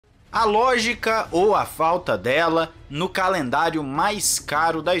A lógica ou a falta dela no calendário mais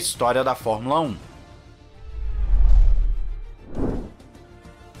caro da história da Fórmula 1.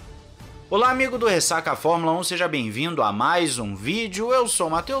 Olá amigo do Ressaca Fórmula 1, seja bem-vindo a mais um vídeo. Eu sou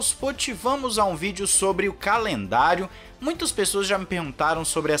o Matheus Pucci, vamos a um vídeo sobre o calendário. Muitas pessoas já me perguntaram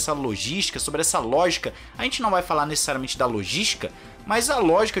sobre essa logística, sobre essa lógica. A gente não vai falar necessariamente da logística, mas a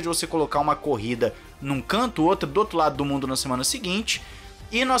lógica de você colocar uma corrida num canto, outra do outro lado do mundo na semana seguinte.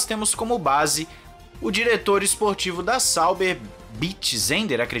 E nós temos como base o diretor esportivo da Sauber,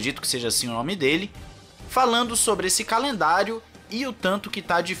 Zender, acredito que seja assim o nome dele, falando sobre esse calendário e o tanto que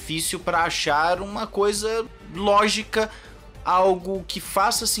tá difícil para achar uma coisa lógica, algo que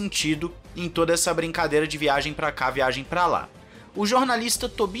faça sentido em toda essa brincadeira de viagem para cá, viagem para lá. O jornalista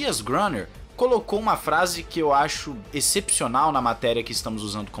Tobias Grunner colocou uma frase que eu acho excepcional na matéria que estamos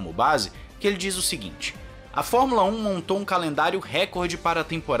usando como base, que ele diz o seguinte: a Fórmula 1 montou um calendário recorde para a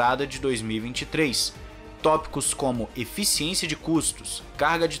temporada de 2023. Tópicos como eficiência de custos,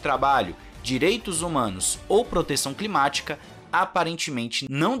 carga de trabalho, direitos humanos ou proteção climática aparentemente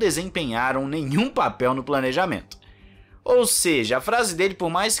não desempenharam nenhum papel no planejamento. Ou seja, a frase dele, por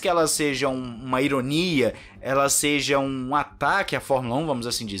mais que ela seja uma ironia, ela seja um ataque à Fórmula 1, vamos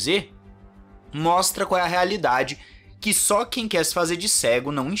assim dizer, mostra qual é a realidade que só quem quer se fazer de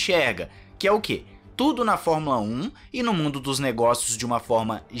cego não enxerga, que é o quê? Tudo na Fórmula 1 e no mundo dos negócios de uma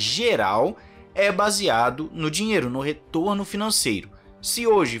forma geral é baseado no dinheiro, no retorno financeiro. Se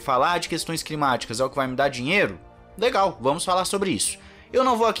hoje falar de questões climáticas é o que vai me dar dinheiro, legal, vamos falar sobre isso. Eu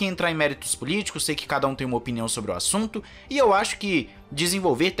não vou aqui entrar em méritos políticos, sei que cada um tem uma opinião sobre o assunto, e eu acho que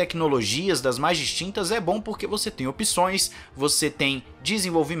desenvolver tecnologias das mais distintas é bom porque você tem opções, você tem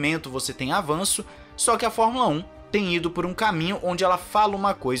desenvolvimento, você tem avanço, só que a Fórmula 1 tem ido por um caminho onde ela fala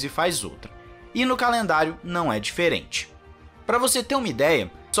uma coisa e faz outra. E no calendário não é diferente. Para você ter uma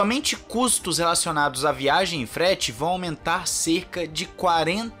ideia, somente custos relacionados à viagem e frete vão aumentar cerca de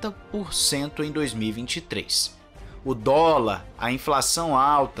 40% em 2023. O dólar, a inflação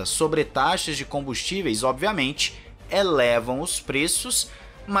alta, sobretaxas de combustíveis, obviamente, elevam os preços,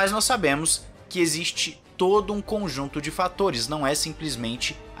 mas nós sabemos que existe todo um conjunto de fatores, não é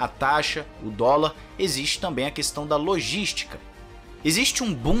simplesmente a taxa, o dólar, existe também a questão da logística. Existe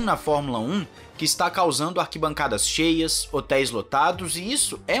um boom na Fórmula 1 que está causando arquibancadas cheias, hotéis lotados, e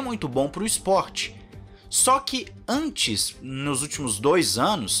isso é muito bom para o esporte. Só que antes, nos últimos 2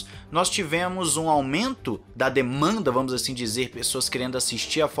 anos, nós tivemos um aumento da demanda, vamos assim dizer, pessoas querendo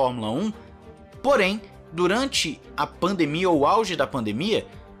assistir a Fórmula 1, porém, durante a pandemia ou o auge da pandemia,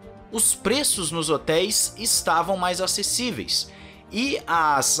 os preços nos hotéis estavam mais acessíveis. E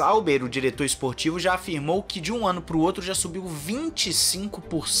a Sauber, o diretor esportivo, já afirmou que de um ano para o outro já subiu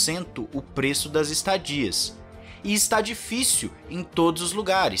 25% o preço das estadias. E está difícil em todos os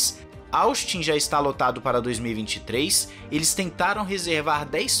lugares. Austin já está lotado para 2023, eles tentaram reservar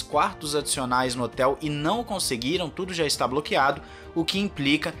 10 quartos adicionais no hotel e não conseguiram, tudo já está bloqueado, o que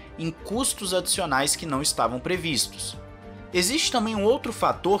implica em custos adicionais que não estavam previstos. Existe também um outro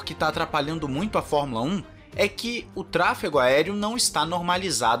fator que está atrapalhando muito a Fórmula 1, é que o tráfego aéreo não está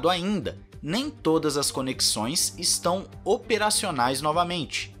normalizado ainda, nem todas as conexões estão operacionais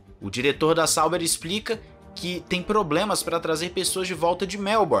novamente. O diretor da Sauber explica que tem problemas para trazer pessoas de volta de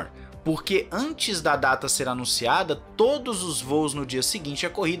Melbourne, porque antes da data ser anunciada, todos os voos no dia seguinte à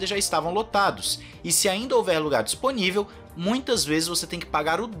corrida já estavam lotados, e se ainda houver lugar disponível, muitas vezes você tem que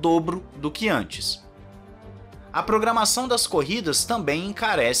pagar o dobro do que antes. A programação das corridas também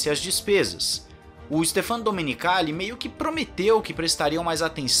encarece as despesas. O Stefano Domenicali meio que prometeu que prestariam mais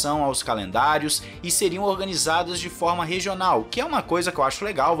atenção aos calendários e seriam organizadas de forma regional, que é uma coisa que eu acho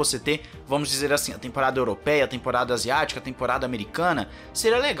legal você ter, vamos dizer assim, a temporada europeia, a temporada asiática, a temporada americana,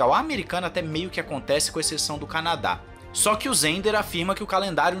 seria legal. A americana até meio que acontece com exceção do Canadá. Só que o Zender afirma que o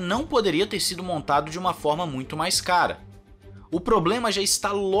calendário não poderia ter sido montado de uma forma muito mais cara. O problema já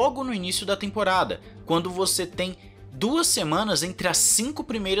está logo no início da temporada, quando você tem 2 semanas entre as 5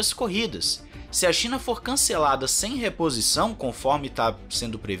 primeiras corridas. Se a China for cancelada sem reposição, conforme está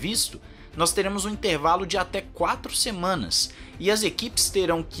sendo previsto, nós teremos um intervalo de até 4 semanas, e as equipes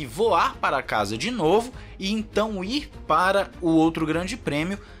terão que voar para casa de novo e então ir para o outro grande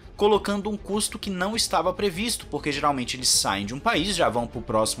prêmio, colocando um custo que não estava previsto, porque geralmente eles saem de um país, já vão para o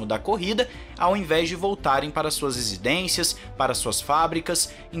próximo da corrida, ao invés de voltarem para suas residências, para suas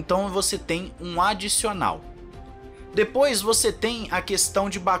fábricas, então você tem um adicional. Depois você tem a questão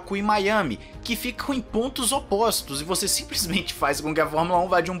de Baku e Miami, que ficam em pontos opostos e você simplesmente faz com que a Fórmula 1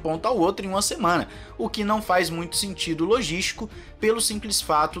 vá de um ponto ao outro em uma semana, o que não faz muito sentido logístico pelo simples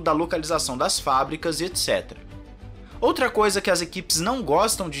fato da localização das fábricas e etc. Outra coisa que as equipes não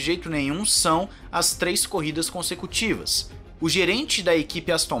gostam de jeito nenhum são as 3 corridas consecutivas. O gerente da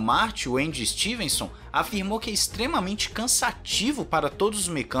equipe Aston Martin, o Andy Stevenson, afirmou que é extremamente cansativo para todos os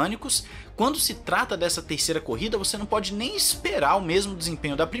mecânicos. Quando se trata dessa terceira corrida, você não pode nem esperar o mesmo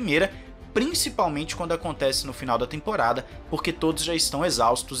desempenho da primeira, principalmente quando acontece no final da temporada, porque todos já estão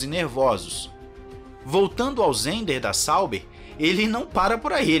exaustos e nervosos. Voltando ao Zender da Sauber, ele não para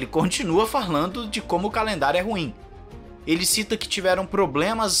por aí, ele continua falando de como o calendário é ruim. Ele cita que tiveram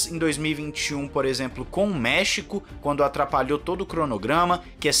problemas em 2021, por exemplo, com o México, quando atrapalhou todo o cronograma,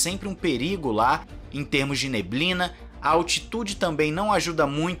 que é sempre um perigo lá em termos de neblina. A altitude também não ajuda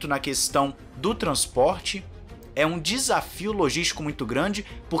muito na questão do transporte. É um desafio logístico muito grande,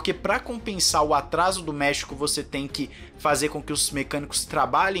 porque para compensar o atraso do México você tem que fazer com que os mecânicos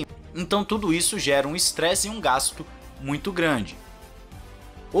trabalhem. Então tudo isso gera um estresse e um gasto muito grande.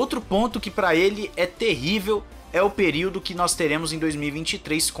 Outro ponto que para ele é terrível é o período que nós teremos em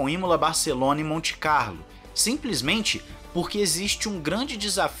 2023 com Imola, Barcelona e Monte Carlo. Simplesmente porque existe um grande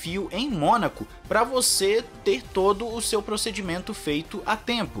desafio em Mônaco para você ter todo o seu procedimento feito a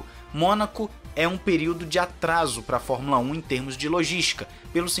tempo. Mônaco é um período de atraso para a Fórmula 1 em termos de logística,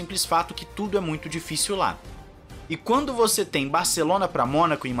 pelo simples fato que tudo é muito difícil lá. E quando você tem Barcelona para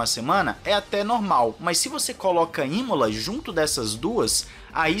Mônaco em uma semana, é até normal, mas se você coloca Imola junto dessas duas,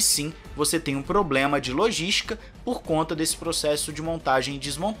 aí sim você tem um problema de logística por conta desse processo de montagem e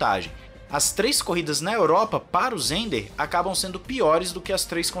desmontagem. As 3 corridas na Europa para o Zender acabam sendo piores do que as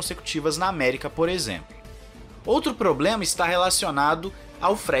 3 consecutivas na América, por exemplo. Outro problema está relacionado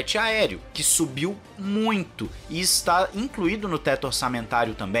ao frete aéreo, que subiu muito e está incluído no teto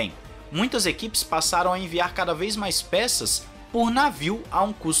orçamentário também. Muitas equipes passaram a enviar cada vez mais peças por navio a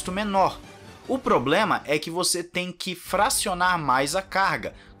um custo menor. O problema é que você tem que fracionar mais a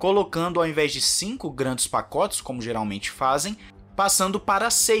carga, colocando ao invés de 5 grandes pacotes, como geralmente fazem, passando para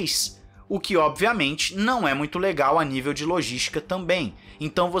 6, o que obviamente não é muito legal a nível de logística também.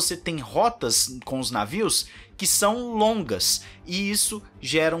 Então você tem rotas com os navios que são longas e isso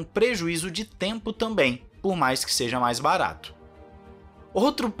gera um prejuízo de tempo também, por mais que seja mais barato.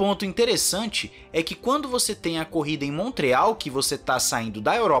 Outro ponto interessante é que quando você tem a corrida em Montreal, que você está saindo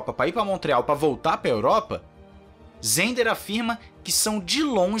da Europa para ir para Montreal para voltar para a Europa, Zender afirma que são de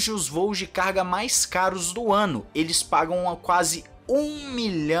longe os voos de carga mais caros do ano. Eles pagam quase $1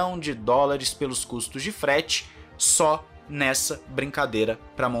 milhão pelos custos de frete só nessa brincadeira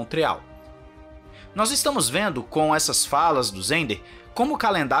para Montreal. Nós estamos vendo com essas falas do Zender como o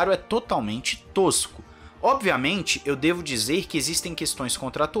calendário é totalmente tosco. Obviamente, eu devo dizer que existem questões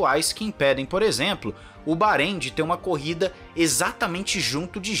contratuais que impedem, por exemplo, o Bahrein de ter uma corrida exatamente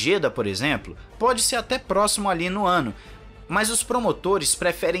junto de Jeddah, por exemplo. Pode ser até próximo ali no ano, mas os promotores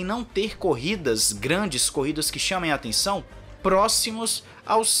preferem não ter corridas grandes, corridas que chamem a atenção, próximos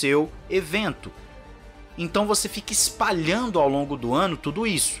ao seu evento. Então você fica espalhando ao longo do ano tudo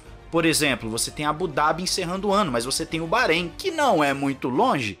isso. Por exemplo, você tem Abu Dhabi encerrando o ano, mas você tem o Bahrein, que não é muito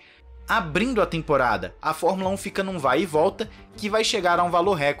longe, abrindo a temporada. A Fórmula 1 fica num vai e volta que vai chegar a um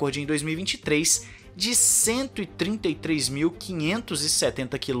valor recorde em 2023 de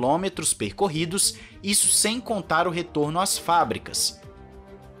 133.570 km percorridos, isso sem contar o retorno às fábricas.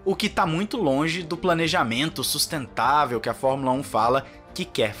 O que está muito longe do planejamento sustentável que a Fórmula 1 fala que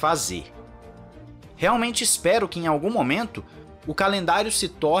quer fazer. Realmente espero que em algum momento o calendário se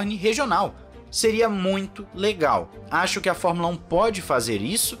torne regional. Seria muito legal. Acho que a Fórmula 1 pode fazer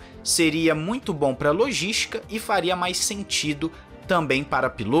isso, seria muito bom para a logística e faria mais sentido também para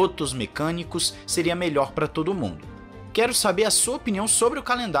pilotos, mecânicos, seria melhor para todo mundo. Quero saber a sua opinião sobre o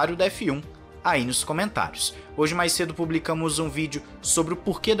calendário da F1 aí nos comentários. Hoje mais cedo publicamos um vídeo sobre o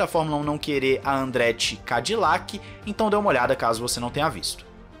porquê da Fórmula 1 não querer a Andretti Cadillac, então dê uma olhada caso você não tenha visto.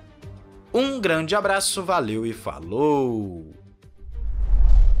 Um grande abraço, valeu e falou!